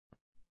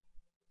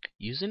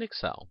using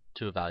Excel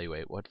to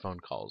evaluate what phone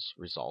calls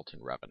result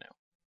in revenue.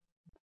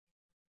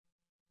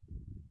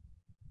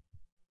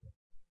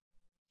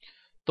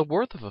 The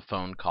worth of a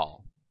phone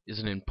call is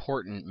an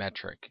important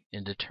metric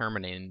in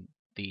determining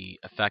the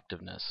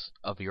effectiveness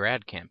of your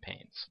ad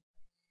campaigns.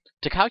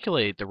 To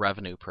calculate the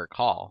revenue per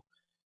call,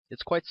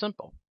 it's quite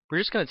simple. We're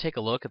just going to take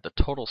a look at the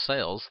total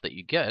sales that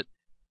you get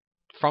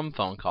from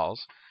phone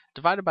calls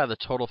divided by the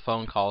total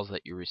phone calls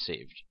that you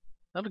received.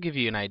 That'll give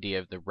you an idea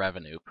of the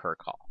revenue per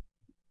call.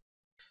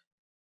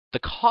 The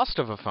cost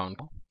of a phone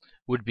call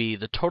would be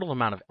the total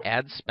amount of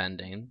ad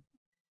spending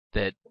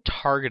that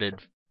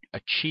targeted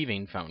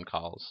achieving phone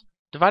calls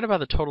divided by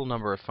the total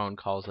number of phone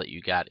calls that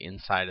you got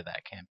inside of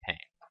that campaign.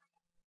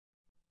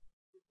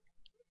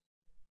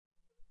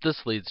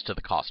 This leads to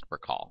the cost per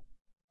call.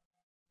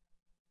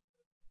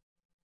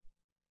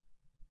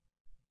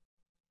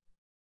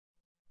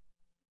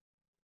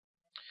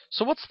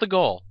 So what's the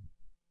goal?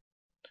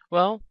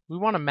 Well, we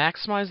want to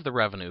maximize the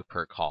revenue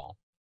per call,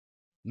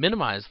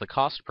 minimize the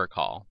cost per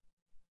call,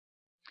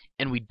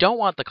 and we don't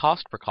want the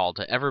cost per call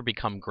to ever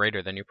become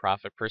greater than your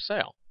profit per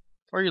sale,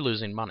 or you're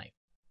losing money.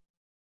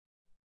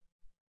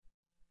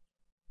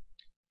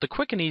 The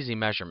quick and easy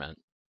measurement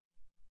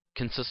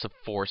consists of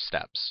 4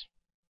 steps.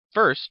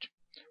 First,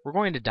 we're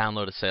going to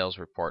download a sales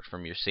report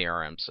from your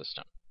CRM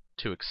system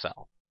to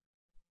Excel.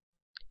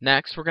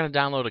 Next, we're going to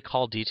download a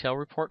call detail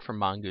report from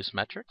Mongoose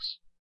Metrics.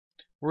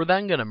 We're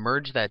then going to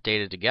merge that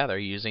data together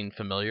using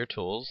familiar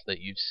tools that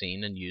you've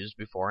seen and used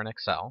before in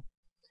Excel,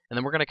 and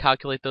then we're going to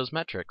calculate those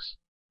metrics.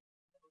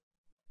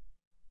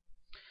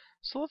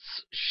 So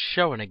let's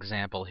show an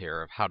example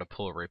here of how to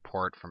pull a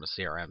report from a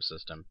CRM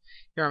system.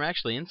 Here I'm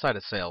actually inside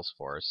of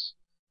Salesforce,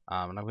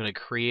 and I'm going to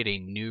create a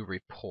new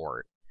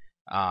report.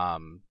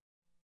 I'm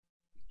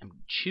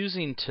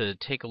choosing to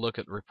take a look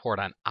at the report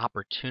on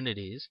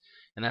opportunities,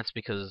 and that's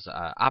because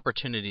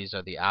opportunities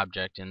are the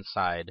object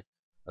inside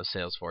of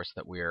Salesforce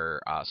that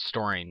we're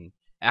storing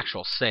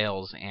actual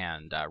sales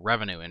and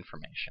revenue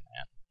information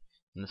in.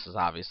 And this is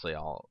obviously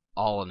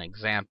all an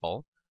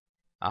example.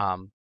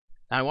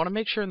 Now I want to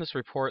make sure in this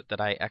report that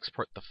I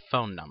export the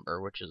phone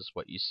number, which is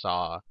what you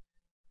saw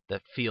the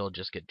field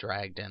just get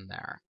dragged in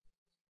there.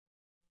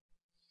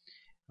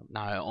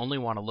 Now I only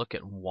want to look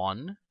at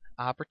one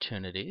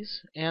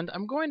opportunities, and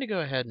I'm going to go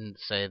ahead and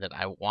say that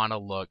I want to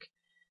look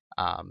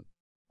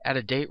at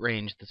a date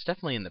range that's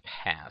definitely in the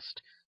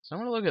past. So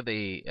I'm going to look at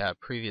the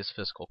previous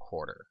fiscal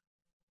quarter.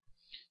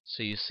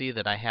 So you see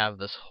that I have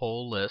this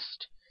whole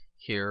list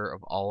here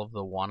of all of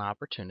the won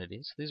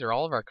opportunities. These are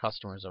all of our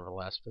customers over the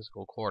last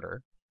fiscal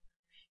quarter.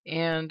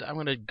 And I'm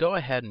going to go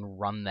ahead and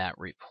run that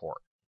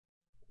report.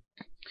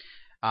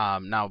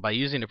 Now, by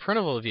using a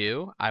printable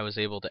view, I was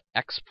able to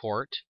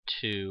export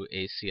to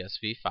a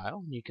CSV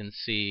file. You can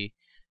see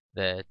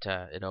that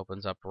it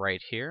opens up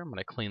right here. I'm going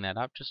to clean that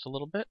up just a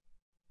little bit.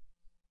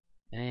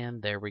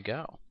 And there we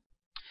go.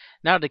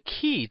 Now, the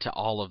key to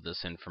all of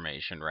this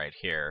information right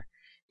here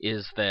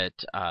is that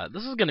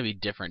this is going to be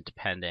different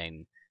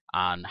depending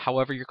on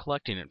however you're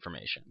collecting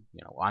information.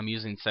 I'm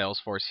using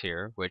Salesforce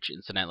here, which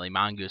incidentally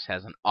Mongoose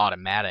has an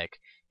automatic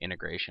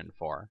integration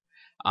for.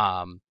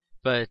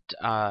 But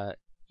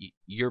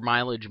your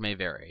mileage may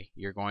vary.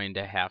 You're going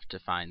to have to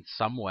find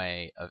some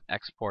way of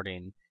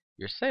exporting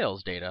your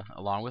sales data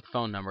along with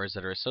phone numbers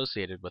that are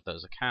associated with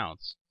those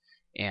accounts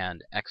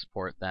and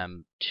export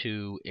them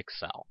to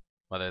Excel,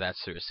 whether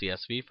that's through a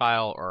CSV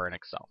file or an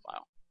Excel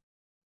file.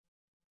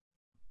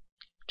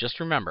 Just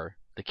remember,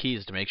 the key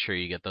is to make sure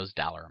you get those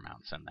dollar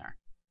amounts in there.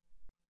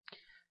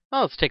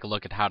 Now let's take a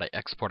look at how to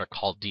export a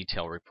call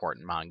detail report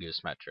in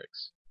Mongoose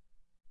Metrics.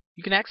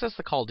 You can access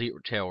the call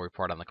detail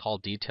report on the Call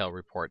Detail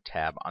Report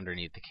tab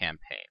underneath the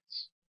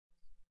campaigns.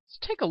 Let's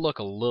take a look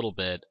a little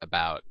bit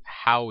about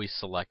how we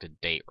select a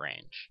date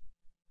range.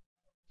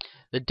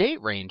 The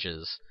date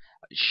ranges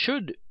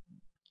should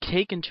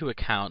take into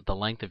account the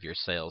length of your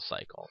sales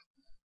cycle.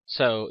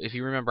 So if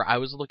you remember, I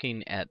was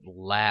looking at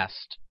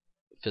last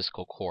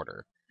fiscal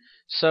quarter.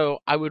 So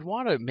I would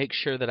want to make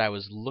sure that I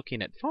was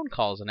looking at phone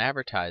calls and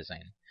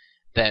advertising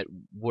that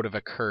would have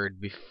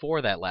occurred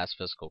before that last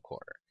fiscal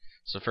quarter.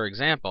 So for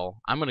example,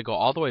 I'm going to go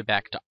all the way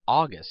back to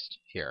August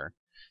here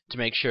to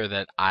make sure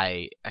that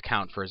I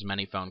account for as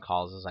many phone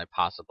calls as I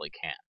possibly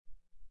can.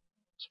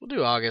 So we'll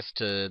do August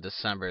to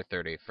December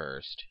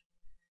 31st.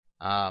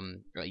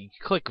 You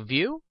click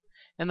View,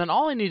 and then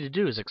all I need to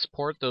do is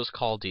export those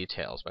call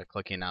details by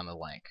clicking on the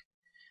link.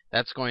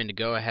 That's going to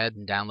go ahead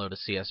and download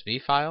a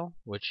CSV file,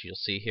 which you'll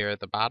see here at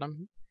the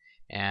bottom,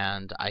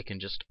 and I can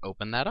just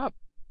open that up.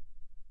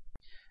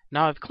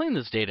 Now I've cleaned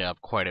this data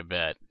up quite a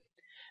bit,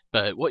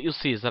 but what you'll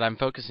see is that I'm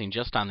focusing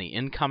just on the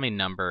incoming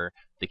number,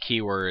 the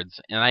keywords,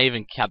 and I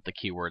even kept the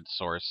keyword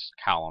source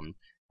column,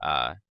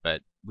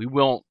 but we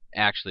won't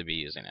actually be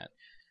using it.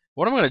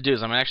 What I'm going to do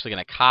is I'm actually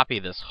going to copy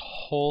this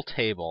whole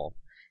table,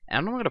 and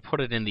I'm going to put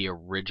it in the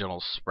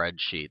original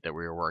spreadsheet that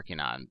we were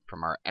working on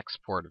from our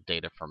export of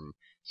data from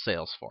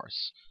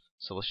Salesforce.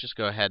 So let's just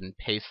go ahead and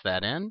paste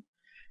that in.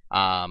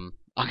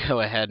 I'll go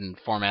ahead and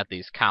format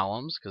these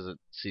columns because it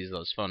sees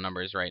those phone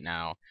numbers right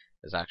now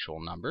as actual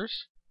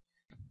numbers.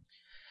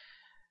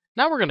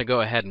 Now we're going to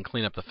go ahead and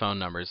clean up the phone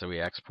numbers that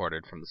we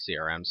exported from the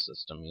CRM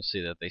system. You'll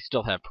see that they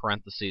still have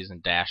parentheses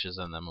and dashes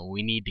in them, and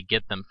we need to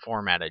get them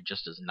formatted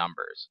just as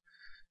numbers.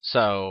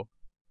 So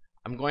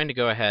I'm going to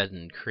go ahead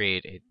and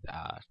create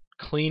a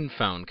clean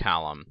phone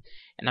column,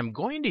 and I'm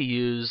going to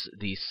use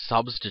the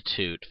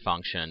substitute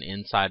function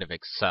inside of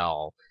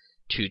Excel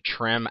to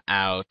trim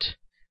out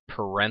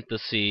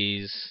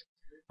parentheses,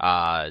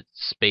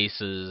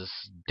 spaces,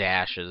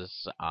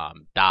 dashes,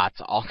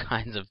 dots, all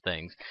kinds of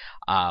things.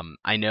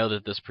 I know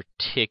that this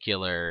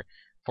particular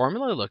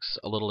formula looks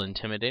a little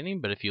intimidating,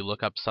 but if you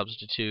look up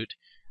substitute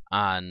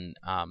on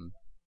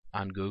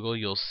Google,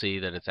 you'll see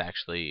that it's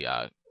actually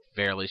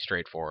fairly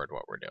straightforward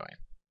what we're doing.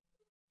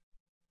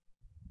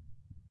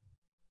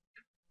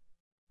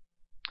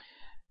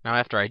 Now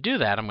after I do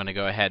that, I'm going to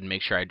go ahead and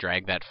make sure I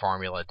drag that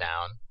formula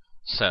down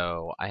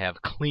so I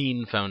have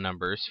clean phone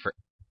numbers for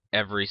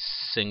every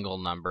single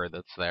number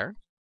that's there.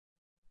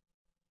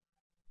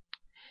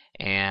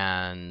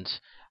 And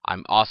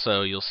I'm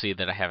also, you'll see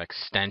that I have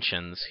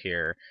extensions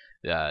here.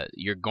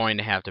 You're going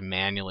to have to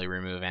manually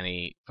remove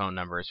any phone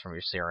numbers from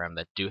your CRM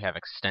that do have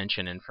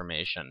extension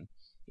information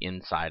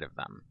inside of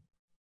them,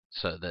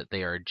 so that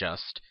they are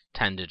just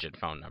 10-digit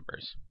phone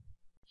numbers.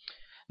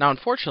 Now,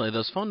 unfortunately,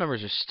 those phone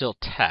numbers are still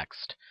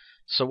text.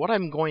 So what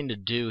I'm going to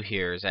do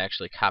here is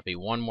actually copy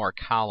one more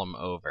column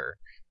over.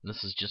 And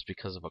this is just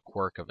because of a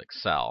quirk of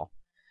Excel.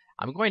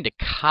 I'm going to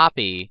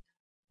copy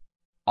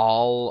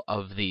all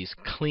of these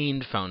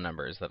cleaned phone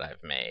numbers that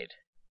I've made,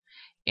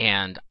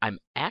 and I'm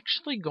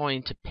actually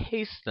going to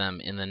paste them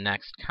in the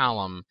next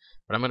column,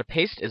 but I'm going to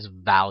paste as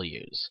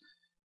values.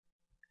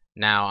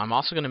 Now, I'm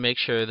also going to make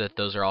sure that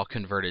those are all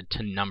converted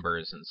to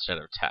numbers instead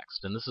of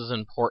text, and this is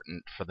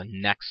important for the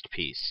next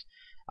piece.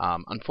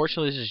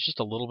 Unfortunately, this is just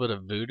a little bit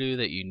of voodoo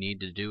that you need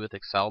to do with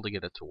Excel to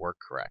get it to work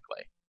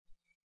correctly.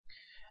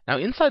 Now,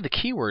 inside the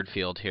keyword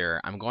field here,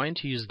 I'm going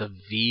to use the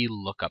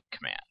VLOOKUP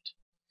command.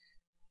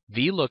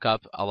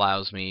 VLOOKUP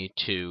allows me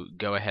to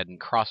go ahead and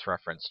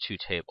cross-reference two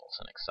tables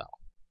in Excel.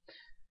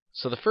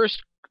 So the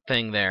first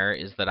thing there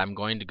is that I'm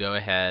going to go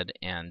ahead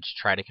and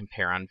try to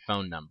compare on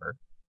phone number.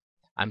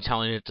 I'm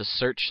telling it to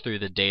search through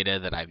the data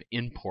that I've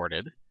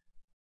imported.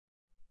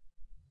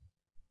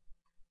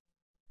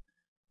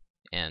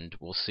 And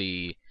we'll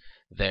see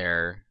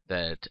there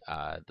that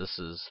this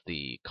is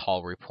the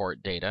call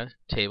report data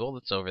table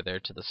that's over there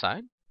to the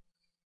side.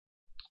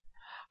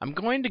 I'm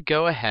going to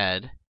go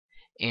ahead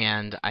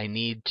and I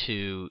need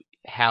to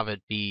have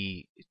it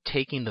be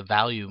taking the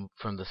value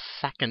from the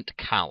second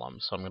column.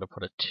 So I'm going to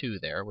put a 2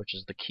 there, which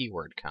is the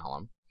keyword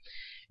column.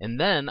 And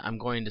then I'm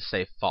going to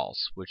say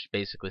false, which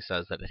basically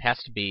says that it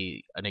has to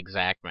be an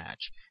exact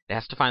match. It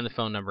has to find the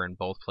phone number in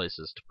both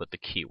places to put the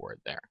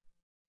keyword there.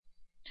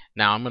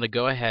 Now I'm going to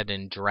go ahead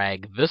and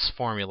drag this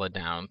formula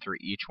down through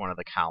each one of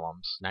the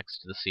columns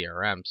next to the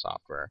CRM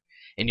software,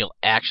 and you'll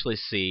actually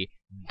see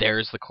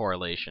there's the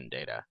correlation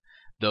data.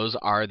 Those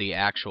are the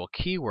actual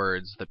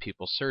keywords that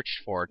people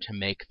searched for to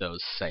make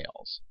those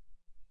sales.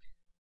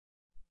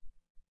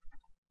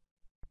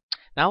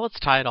 Now let's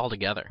tie it all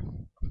together.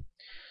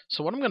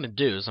 So what I'm going to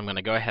do is I'm going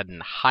to go ahead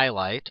and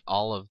highlight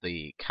all of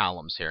the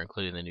columns here,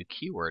 including the new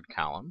keyword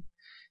column.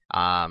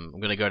 I'm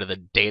going to go to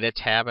the Data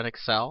tab in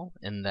Excel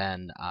and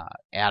then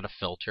add a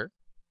filter.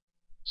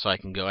 So I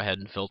can go ahead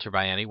and filter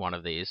by any one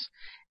of these.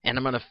 And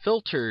I'm going to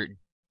filter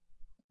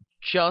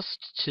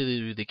just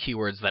to the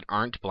keywords that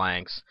aren't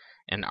blanks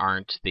and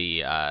aren't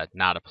the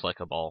not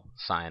applicable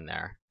sign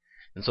there.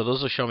 And so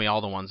those will show me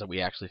all the ones that we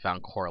actually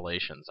found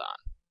correlations on.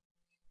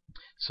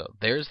 So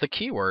there's the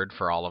keyword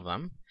for all of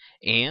them.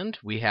 And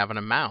we have an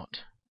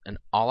amount. And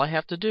all I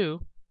have to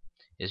do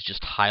is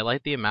just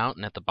highlight the amount,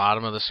 and at the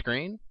bottom of the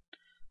screen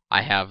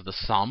I have the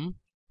sum.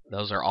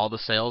 Those are all the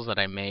sales that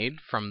I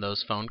made from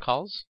those phone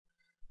calls.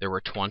 There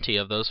were 20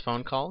 of those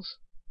phone calls.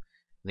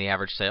 The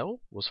average sale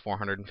was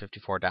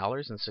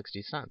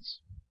 $454.60.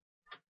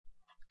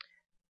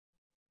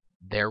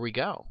 There we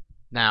go.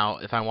 Now,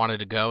 if I wanted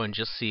to go and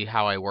just see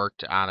how I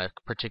worked on a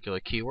particular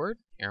keyword,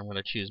 here I'm going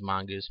to choose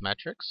Mongoose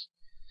Metrics.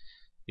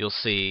 You'll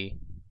see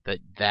that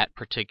that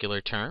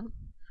particular term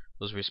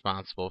was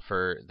responsible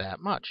for that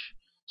much.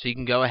 So you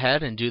can go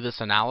ahead and do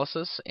this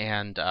analysis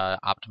and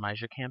optimize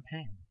your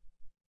campaign.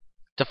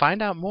 To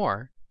find out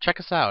more, check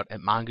us out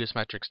at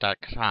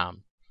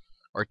mongoosemetrics.com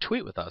or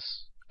tweet with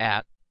us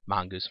at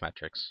Mongoose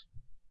Metrics.